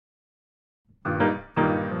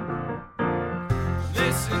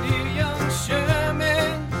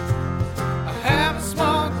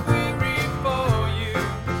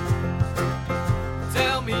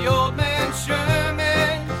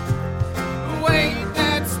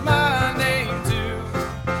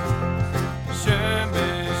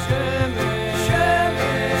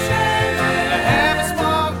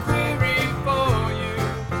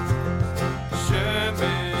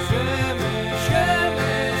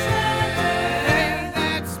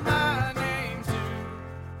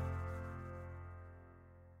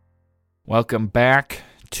Welcome back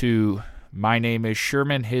to My Name is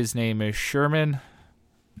Sherman, His Name is Sherman.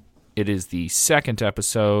 It is the second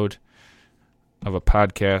episode of a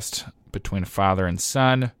podcast between a father and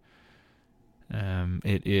son.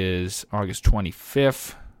 It is August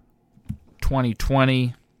 25th,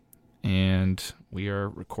 2020, and we are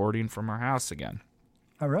recording from our house again.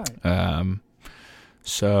 All right.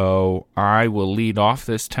 So I will lead off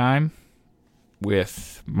this time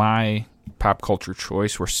with my pop culture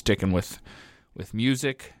choice. We're sticking with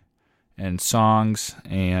music and songs,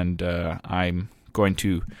 and I'm going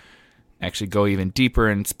to actually go even deeper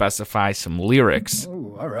and specify some lyrics.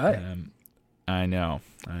 Oh, all right. I know.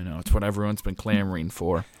 It's what everyone's been clamoring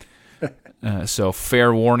for. So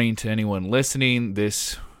fair warning to anyone listening,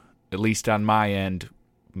 this, at least on my end,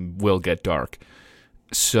 will get dark.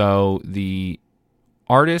 So the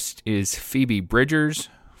artist is Phoebe Bridgers.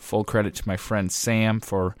 Full credit to my friend Sam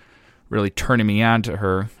for really turning me on to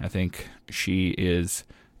her. I think she is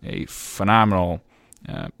a phenomenal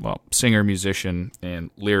singer, musician,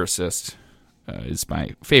 and lyricist is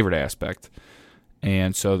my favorite aspect.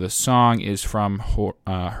 And so the song is from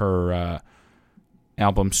her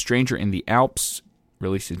album Stranger in the Alps,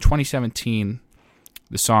 released in 2017.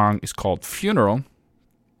 The song is called Funeral,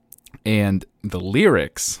 and the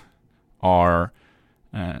lyrics are...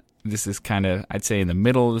 this is kind of, I'd say, in the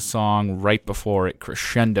middle of the song, right before it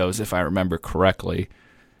crescendos, if I remember correctly.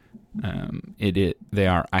 They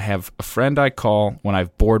are, I have a friend I call when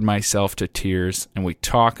I've bored myself to tears, and we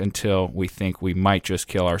talk until we think we might just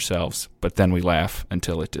kill ourselves, but then we laugh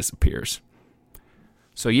until it disappears.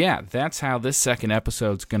 So yeah, that's how this second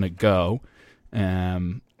episode's going to go.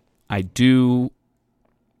 The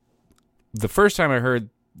first time I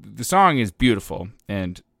heard, the song is beautiful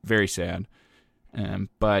and very sad.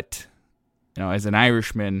 But, as an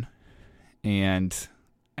Irishman, and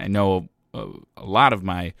I know a lot of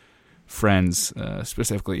my friends,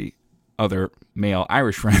 specifically other male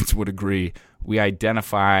Irish friends, would agree, we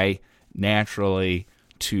identify naturally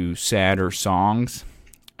to sadder songs,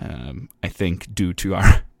 I think due to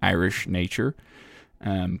our Irish nature.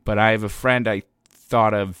 But I have a friend I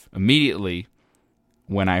thought of immediately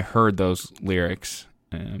when I heard those lyrics,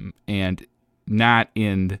 and not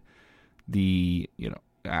in I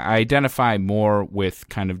identify more with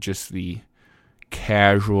kind of just the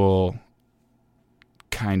casual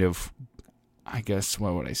kind of, I guess,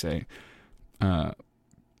 what would I say,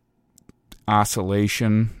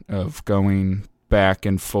 oscillation of going back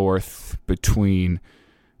and forth between,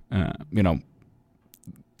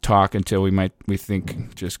 talk until we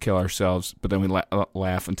think just kill ourselves, but then we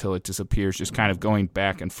laugh until it disappears, just kind of going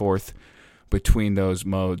back and forth between those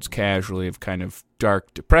modes casually of kind of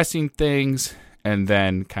dark, depressing things, and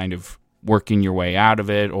then kind of working your way out of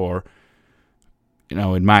it. Or,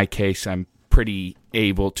 in my case, I'm pretty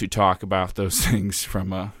able to talk about those things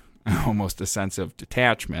from almost a sense of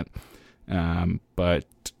detachment. But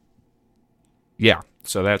yeah,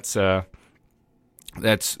 so that's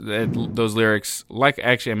those lyrics. A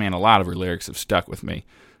lot of her lyrics have stuck with me,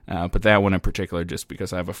 but that one in particular, just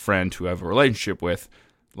because I have a friend who I have a relationship with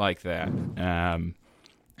like that.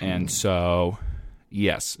 And so,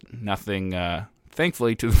 yes, nothing,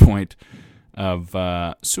 thankfully, to the point of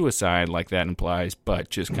suicide like that implies, but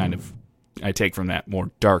just kind of, I take from that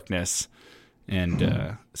more darkness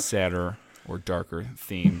and sadder or darker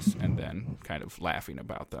themes, and then kind of laughing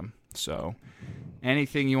about them. So,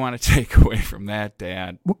 anything you want to take away from that,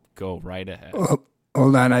 Dad, go right ahead. Oh,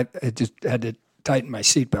 hold on, I just had to tighten my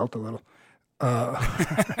seatbelt a little.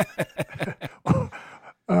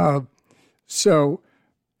 So,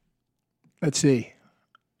 let's see.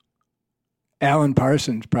 Alan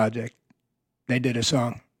Parsons Project, they did a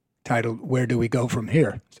song titled "Where Do We Go From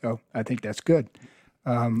Here?" So I think that's good.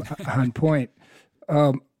 On point.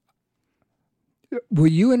 Will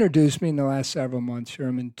you introduce me in the last several months,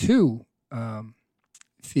 Sherman, to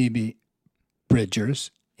Phoebe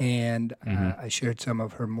Bridgers? And I shared some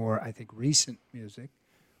of her more, I think, recent music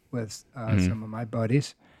with some of my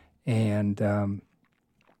buddies. And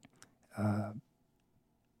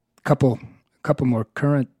couple more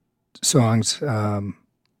current songs. What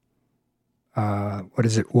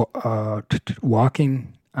is it?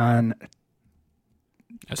 Walking on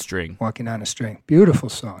a String. Walking on a String. Beautiful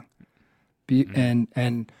song. And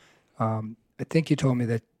I think you told me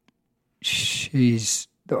that she's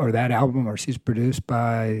produced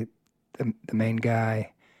by the main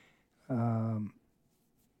guy in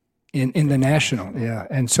the National, yeah.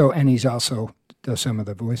 And he's also does some of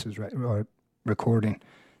the voices, right, or recording.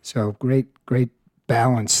 So great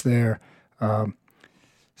balance there.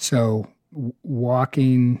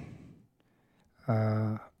 Walking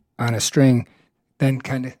on a String, then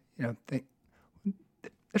kind of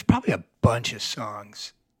there's probably a bunch of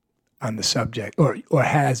songs on the subject, or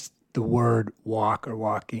has the word walk or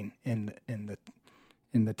walking in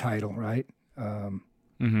the title, right?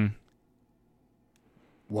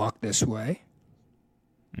 Walk This Way.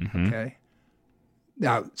 Okay.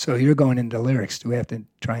 Now, so you're going into lyrics. Do we have to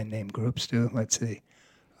try and name groups too? Let's see.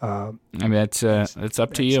 I mean, that's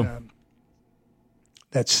up to you.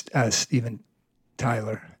 That's Steven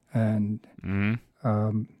Tyler, and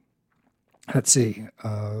let's see,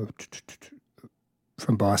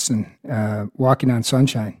 from Boston, Walking on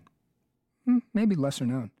Sunshine. Maybe lesser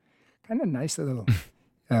known. Kind of nice little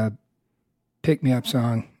pick-me-up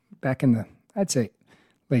song back in the, I'd say,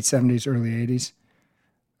 late 70s, early 80s.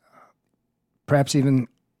 Perhaps even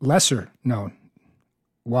lesser known,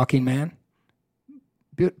 Walking Man.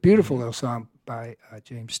 Beautiful little song by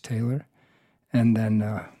James Taylor. And then,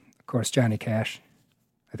 of course, Johnny Cash.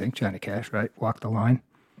 I think Johnny Cash, right? Walk the Line.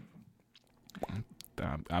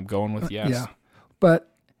 I'm going with yes. Yeah. But,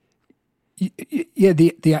 yeah,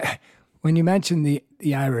 the when you mention the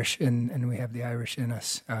Irish, and we have the Irish in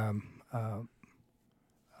us, I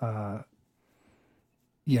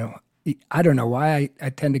don't know why I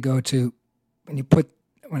tend to go to,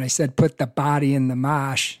 when I said put the body in the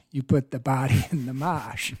mosh, you put the body in the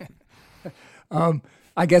mosh.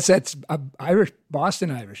 I guess that's Irish,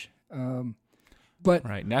 Boston Irish. But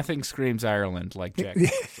right, nothing screams Ireland like Jack.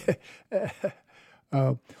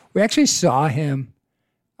 We actually saw him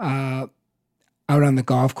out on the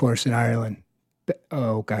golf course in Ireland.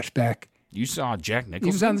 Oh gosh, back. You saw Jack Nicholson?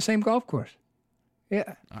 He was on the same golf course.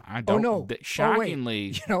 Yeah. I don't. Oh no! Shockingly,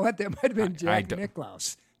 you know what? That might have been Jack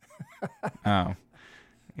Nicklaus. Oh,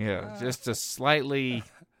 yeah, just a slightly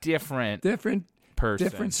different person,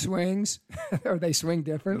 different swings, or they swing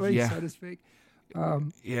differently, so to speak.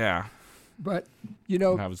 Yeah. But,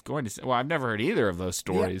 I was going to say, well, I've never heard either of those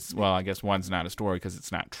stories. Yeah. Well, I guess one's not a story because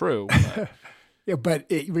it's not true. But. Yeah, but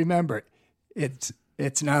remember, it's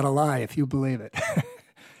not a lie if you believe it.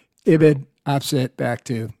 Ibid, opposite, back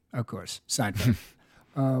to, of course, Seinfeld.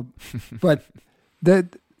 But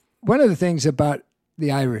one of the things about the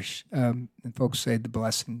Irish, and folks say the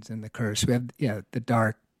blessings and the curse, we have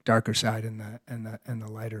the darker side and the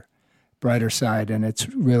lighter, brighter side, and it's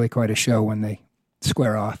really quite a show when they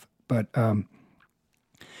square off. But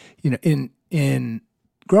in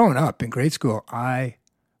growing up in grade school, I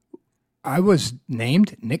was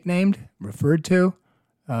nicknamed, referred to.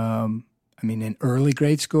 In early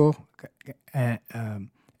grade school, as,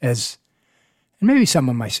 and maybe some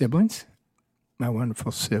of my siblings, my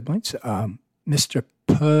wonderful siblings, Mr.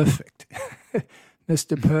 Perfect,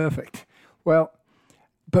 Mr. Perfect. Well,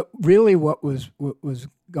 but really, what was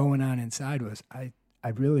going on inside was I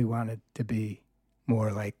really wanted to be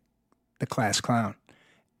more like the class clown.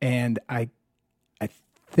 And I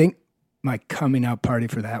think my coming out party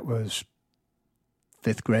for that was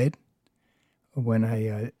 5th grade, when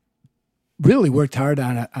I really worked hard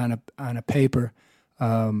on a paper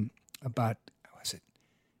about, was it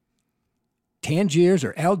Tangiers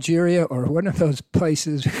or Algeria or one of those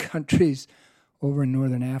places, countries over in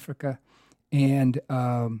northern Africa, and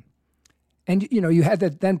you had to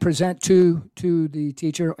then present to the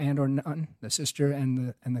teacher and or none, the sister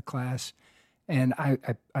and the class. And I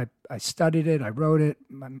studied it. I wrote it.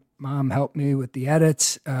 My mom helped me with the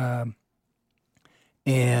edits, and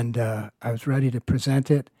I was ready to present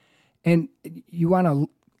it. And you want to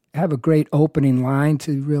have a great opening line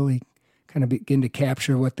to really kind of begin to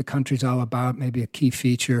capture what the country's all about, maybe a key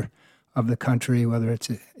feature of the country, whether it's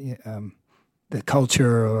the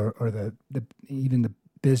culture or the even the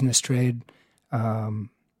business trade,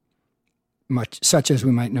 much such as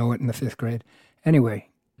we might know it in the 5th grade. Anyway,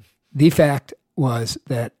 the fact was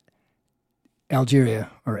that Algeria,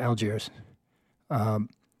 or Algiers,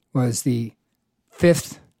 was the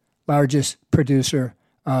 5th largest producer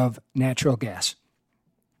of natural gas.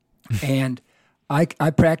 And I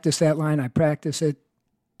practice that line. I practice it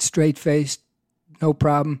straight-faced, no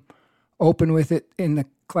problem, open with it in the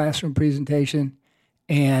classroom presentation.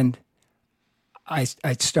 And I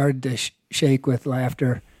started to shake with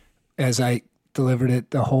laughter as I delivered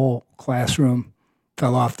it. The whole classroom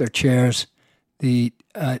fell off their chairs. The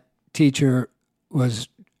teacher was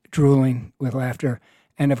drooling with laughter,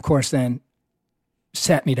 and of course then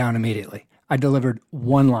sat me down immediately. I delivered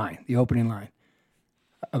one line, the opening line,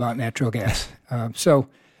 about natural gas.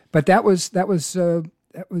 But that was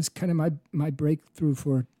kind of my breakthrough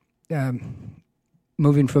for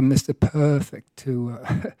moving from Mr. Perfect to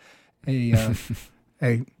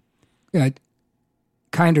a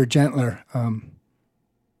kinder, gentler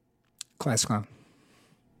class clown.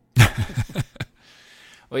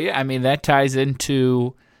 Well, yeah, I mean, that ties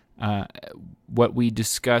into what we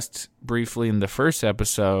discussed briefly in the first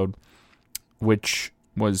episode, which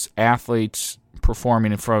was athletes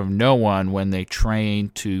performing in front of no one when they train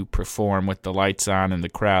to perform with the lights on and the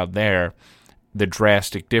crowd there, the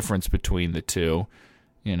drastic difference between the two.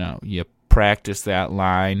 You practice that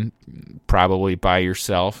line probably by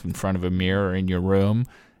yourself in front of a mirror in your room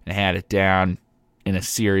and had it down in a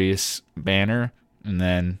serious manner, and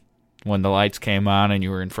then when the lights came on and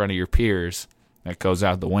you were in front of your peers, that goes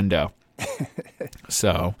out the window.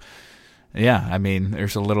 So, yeah, I mean,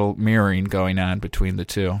 there's a little mirroring going on between the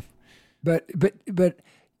two. But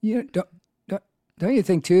you don't you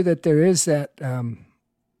think too that there is that, and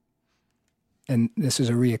this is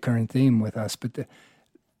a reoccurring theme with us, but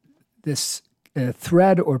this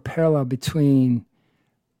thread or parallel between,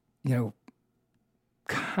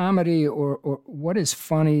 comedy or what is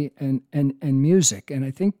funny and music, and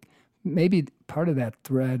I think maybe part of that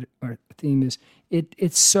thread or theme is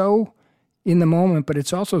it's so in the moment, but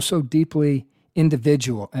it's also so deeply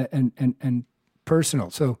individual and personal.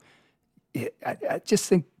 So I just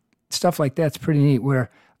think stuff like that's pretty neat, where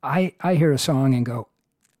I hear a song and go,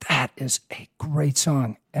 that is a great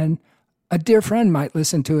song. And a dear friend might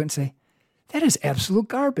listen to it and say, that is absolute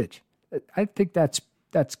garbage. I think that's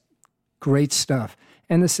great stuff.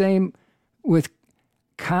 And the same with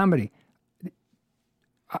comedy.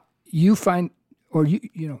 You find, or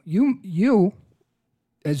you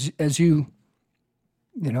as you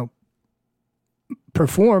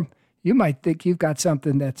perform, you might think you've got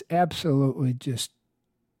something that's absolutely just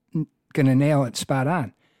going to nail it spot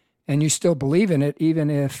on. And you still believe in it, even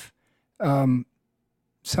if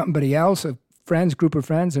somebody else, group of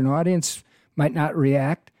friends, an audience might not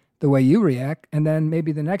react the way you react. And then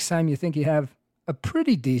maybe the next time you think you have a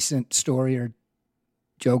pretty decent story or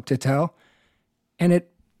joke to tell, and it,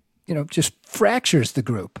 just fractures the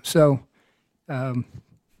group. So,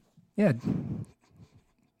 yeah.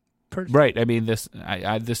 Right. I mean,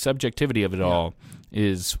 the subjectivity of it all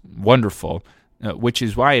is wonderful, which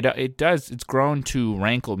is why it's grown to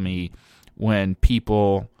rankle me when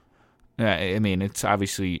people, I mean, it's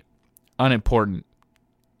obviously unimportant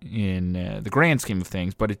in the grand scheme of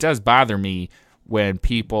things, but it does bother me when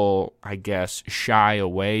people, I guess, shy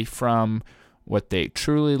away from what they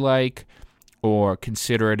truly like or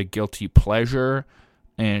consider it a guilty pleasure.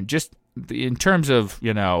 And just in terms of,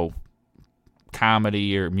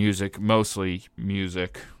 comedy or music, mostly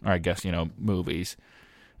music, or I guess, movies.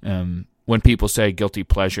 When people say guilty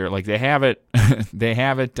pleasure, like they have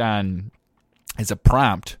it on as a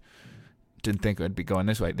prompt. Didn't think it would be going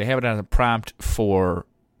this way. They have it on a prompt for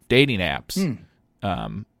dating apps.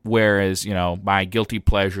 Whereas, my guilty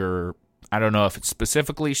pleasure, I don't know if it's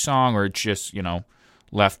specifically song or it's just,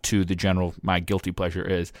 left to the general, my guilty pleasure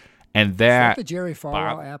is. And that the Jerry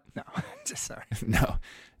Falwell app? No, just sorry. No,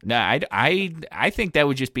 I think that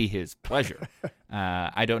would just be his pleasure.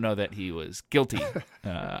 I don't know that he was guilty,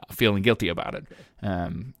 feeling guilty about it.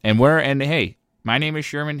 And hey, my name is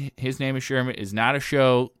Sherman. His name is Sherman is not a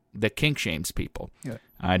show that kink shames people. Yeah.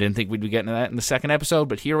 I didn't think we'd be getting to that in the second episode,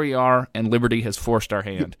 but here we are, and liberty has forced our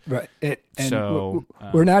hand. Right.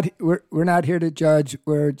 We're not here to judge.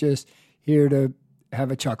 We're just here to have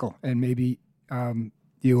a chuckle, and maybe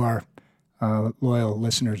you, our loyal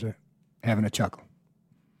listeners, are having a chuckle.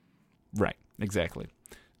 Right. Exactly.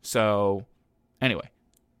 So, anyway,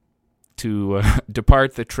 to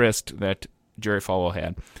depart the tryst that Jerry Falwell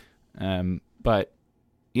had, but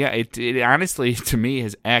yeah, it honestly to me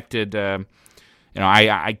has acted.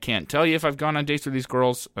 I can't tell you if I've gone on dates with these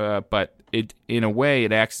girls, but it in a way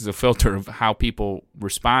it acts as a filter of how people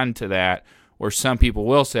respond to that. Where some people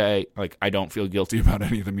will say, like, I don't feel guilty about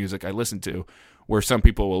any of the music I listen to, where some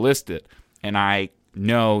people will list it, and I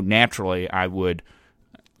know naturally I would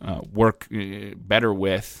work better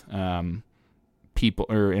with people,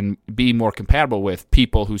 and be more compatible with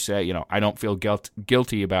people who say, I don't feel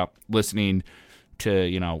guilty about listening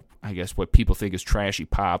to, I guess what people think is trashy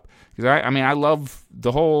pop. Because I love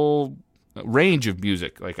the whole range of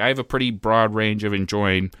music. Like, I have a pretty broad range of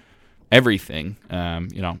enjoying everything. I'm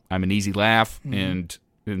an easy laugh, and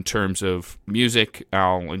in terms of music,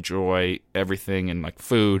 I'll enjoy everything, and like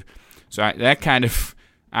food. So that kind of,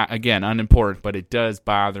 again, unimportant, but it does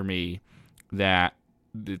bother me that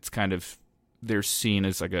it's kind of, they're seen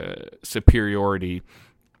as like a superiority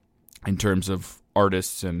in terms of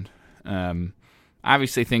artists, and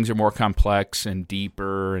obviously things are more complex and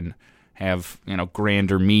deeper and have,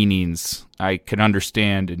 grander meanings. I can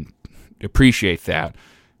understand and appreciate that.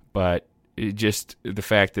 But just the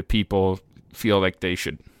fact that people feel like they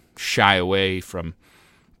should shy away from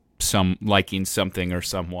liking something or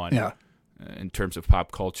someone in terms of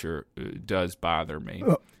pop culture does bother me.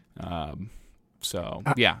 So,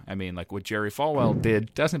 yeah, I mean, like what Jerry Falwell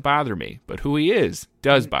did doesn't bother me, but who he is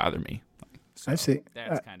does bother me. So I see.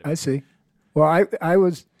 That's kind of I see. Well, I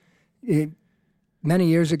was many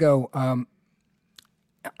years ago on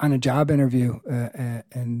a job interview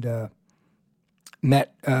and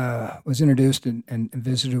was introduced and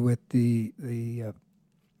visited with the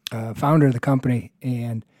founder of the company,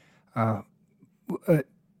 and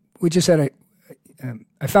we just had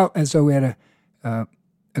I felt as though we had a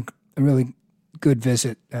really good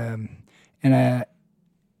visit, and I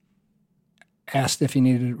asked if he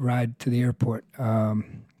needed a ride to the airport,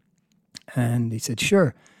 and he said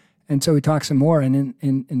sure, and so we talked some more, and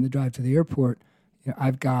in the drive to the airport,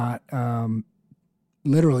 I've got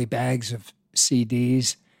literally bags of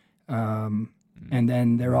CDs, and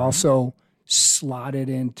then they're also slotted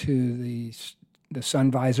into the sun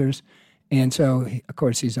visors, and so of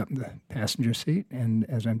course he's up in the passenger seat, and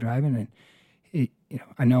as I'm driving, and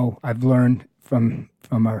I know I've learned from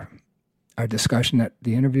our discussion at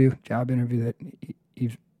the job interview, that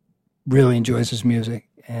he really enjoys his music,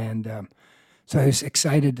 and so I was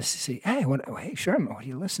excited to see, hey Sherman, what are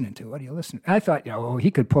you listening to? What are you listening to? I thought, he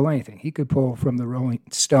could pull anything. He could pull from the Rolling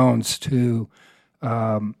Stones to,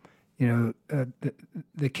 the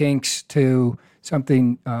Kinks to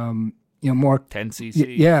something, more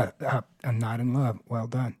 10cc. Yeah, I'm Not in Love. Well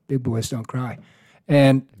done. Big Boys Don't Cry,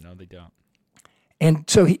 and No, they don't. And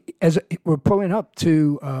so as we're pulling up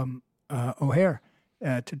to O'Hare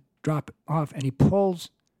to drop off, and he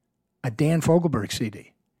pulls a Dan Fogelberg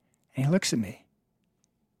CD, and he looks at me.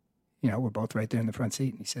 We're both right there in the front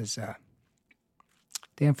seat, and he says,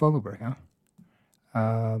 "Dan Fogelberg,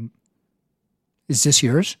 huh? Is this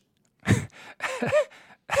yours?"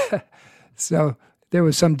 So there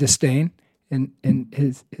was some disdain in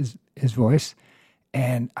his voice,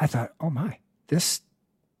 and I thought, "Oh my, this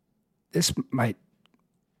might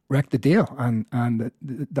wreck the deal on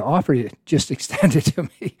the offer you just extended to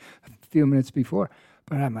me a few minutes before."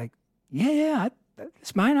 But I'm like, yeah,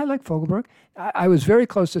 it's mine. I like Fogelberg. I was very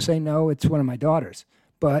close to saying no. It's one of my daughters.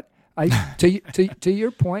 But to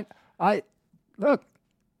your point, I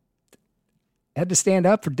had to stand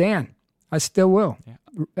up for Dan. I still will.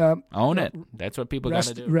 Yeah. Own it. That's what people got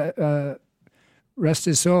to do. Rest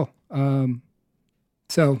his soul.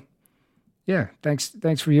 So, yeah.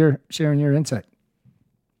 Thanks for sharing your insight.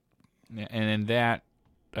 And in that,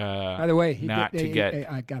 by the way,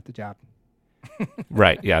 I got the job.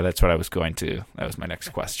 Right. Yeah, that's what I was going to. That was my next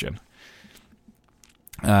question.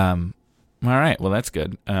 All right. Well, that's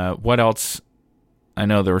good. What else? I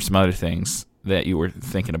know there were some other things that you were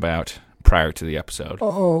thinking about prior to the episode.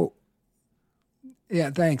 Oh,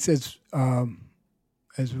 yeah. Thanks. As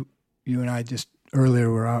you and I just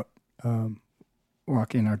earlier were out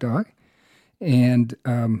walking our dog, and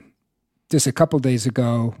just a couple days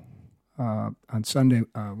ago on Sunday,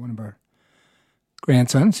 one of our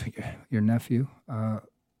grandsons, your nephew,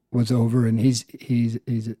 was over, and he's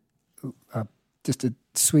just a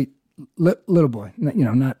sweet little boy,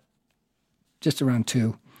 not just around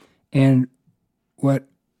 2. And what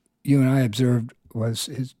you and I observed was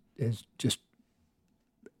his just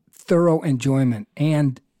thorough enjoyment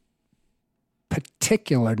and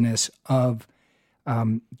particularness of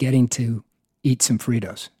getting to eat some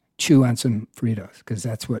Fritos, chew on some Fritos, because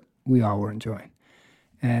that's what we all were enjoying.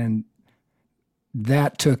 And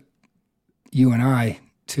that took you and I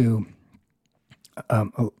to a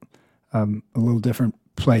little different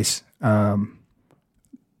place,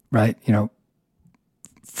 right?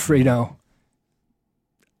 Frito,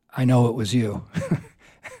 I know it was you.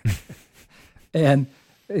 And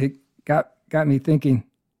it got me thinking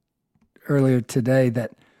earlier today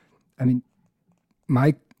that,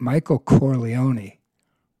 Michael Corleone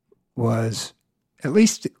was, at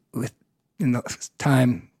least in the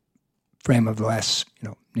time frame of the last,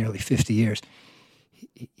 nearly 50 years,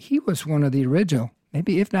 he was one of the original,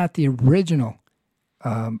 maybe if not the original,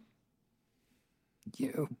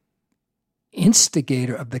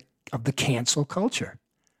 instigator of the cancel culture,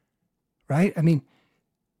 right?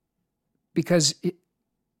 Because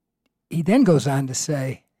he then goes on to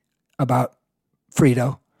say about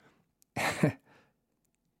Frito,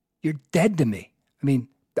 "You're dead to me."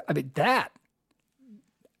 That.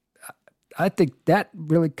 I think that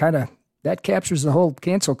really that captures the whole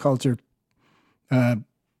cancel culture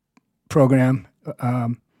program.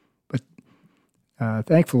 But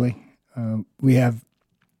thankfully, we have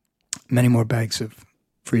many more bags of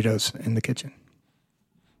Fritos in the kitchen.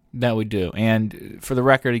 That we do. And for the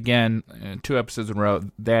record, again, 2 episodes in a row,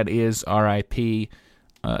 that is RIP,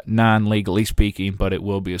 non-legally speaking, but it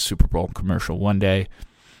will be a Super Bowl commercial one day.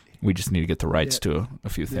 We just need to get the rights to a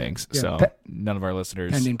few things. Yeah. So none of our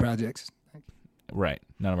listeners pending projects. Right.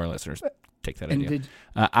 None of our listeners take that And idea.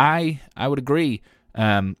 I would agree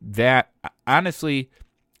that, honestly,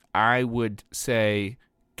 I would say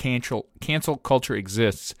cancel culture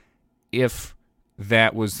exists if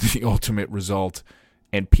that was the ultimate result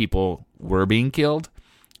and people were being killed.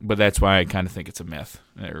 But that's why I kind of think it's a myth.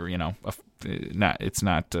 Or,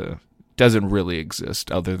 doesn't really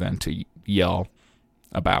exist other than to yell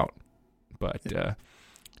about. But,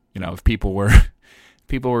 if people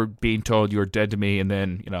were being told you're dead to me and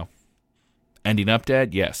then, ending up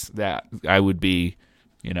dead, yes, that I would be,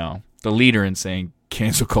 the leader in saying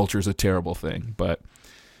cancel culture is a terrible thing. But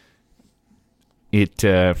it,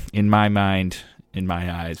 in my mind, in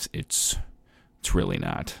my eyes, it's really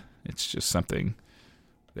not. It's just something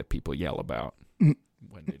that people yell about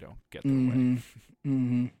when they don't get their way.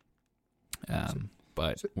 Mm-hmm.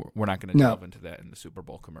 But we're not going to delve into that in the Super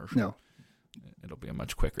Bowl commercial. No. It'll be a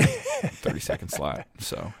much quicker 30-second slot.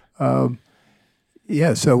 So,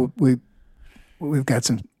 so we've got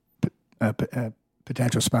some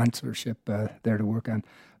potential sponsorship there to work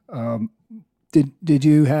on. Did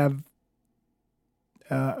you have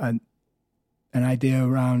an idea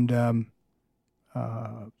around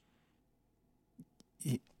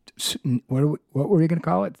what were you going to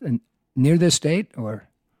call it? Near this date or?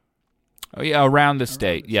 Oh yeah, around the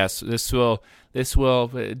state. Yes, this will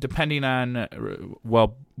depending on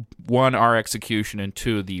one, our execution, and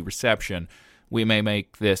two, the reception. We may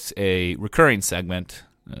make this a recurring segment.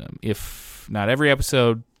 If not every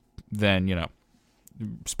episode, then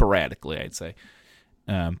sporadically, I'd say.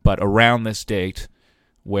 But around this date,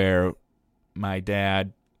 where my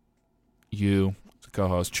dad, you, the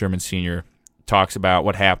co-host, Sherman Sr., talks about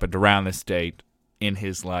what happened around this date in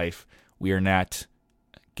his life. We are not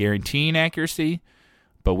guaranteeing accuracy,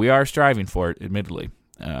 but we are striving for it, admittedly.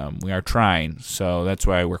 We are trying, so that's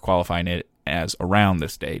why we're qualifying it as around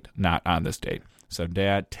this date, not on this date. So,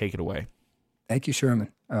 Dad, take it away. Thank you,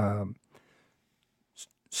 Sherman.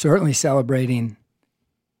 Certainly celebrating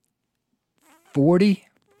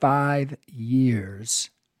 45 years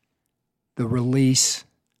the release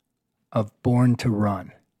of Born to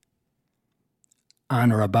Run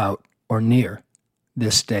on or about or near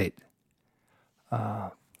this date.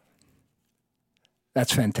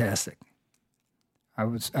 That's fantastic. I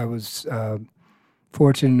was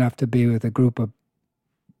fortunate enough to be with a group of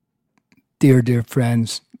dear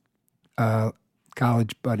friends,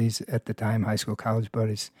 college buddies at the time, high school college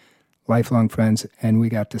buddies, lifelong friends, and we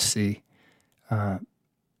got to see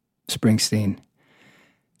Springsteen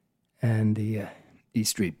and the E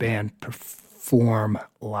Street Band perform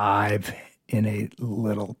live in a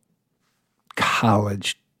little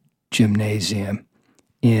college gymnasium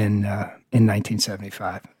in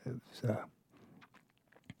 1975.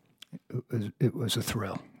 It was a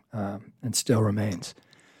thrill, and still remains.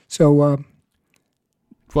 So,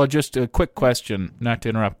 well, just a quick question, not to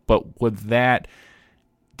interrupt, but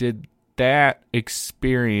did that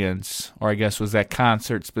experience, or I guess was that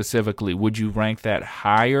concert specifically, would you rank that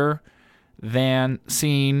higher than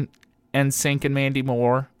seeing NSYNC and Mandy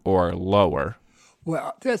Moore, or lower?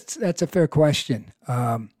 Well, that's a fair question.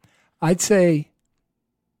 I'd say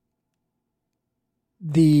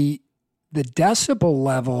the decibel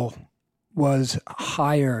level was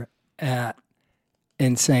higher at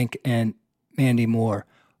NSYNC and Mandy Moore.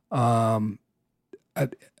 I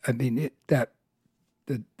mean the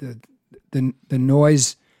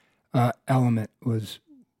noise element was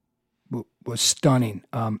stunning.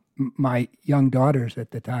 My young daughters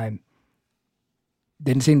at the time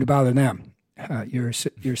didn't seem to bother them. Your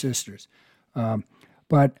sisters,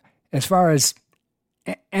 but as far as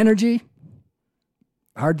energy,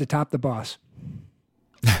 hard to top the Boss.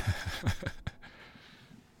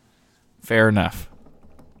 Fair enough.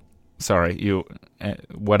 Sorry, you.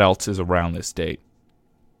 What else is around this date?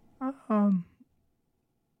 Was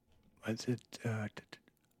it?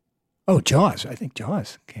 Jaws. I think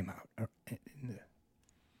Jaws came out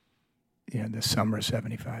in the summer of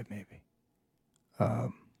 '75, maybe.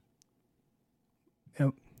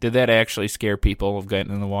 Did that actually scare people of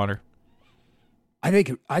getting in the water? I think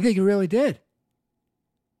it really did.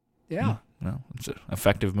 Yeah. Well, it's an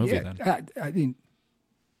effective movie then. I mean,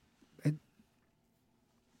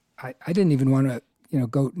 I didn't even want to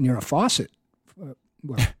go near a faucet,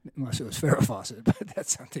 unless it was Farrah Fawcett, but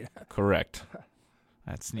that's something. Correct.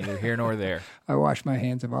 That's neither here nor there. I wash my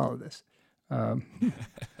hands of all of this.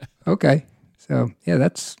 Okay, so yeah,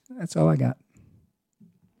 that's all I got.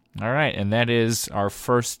 All right, and that is our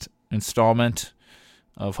first installment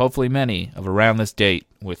of hopefully many of Around This Date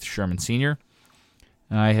with Sherman Sr.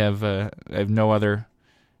 I have no other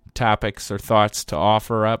topics or thoughts to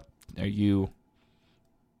offer up? Are you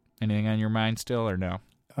anything on your mind still, or no?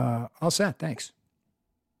 All set. Thanks.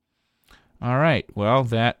 All right. Well,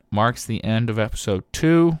 that marks the end of episode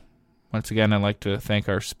 2. Once again, I'd like to thank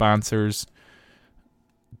our sponsors,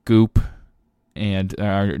 Goop, and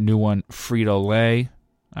our new one, Frito-Lay,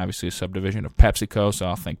 obviously a subdivision of PepsiCo, so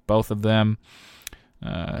I'll thank both of them.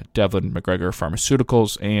 Devlin McGregor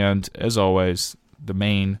Pharmaceuticals, and as always, the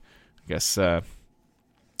main,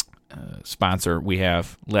 sponsor we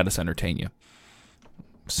have, Let Us Entertain You.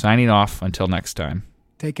 Signing off until next time.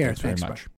 Take care. Thanks very Bye. much.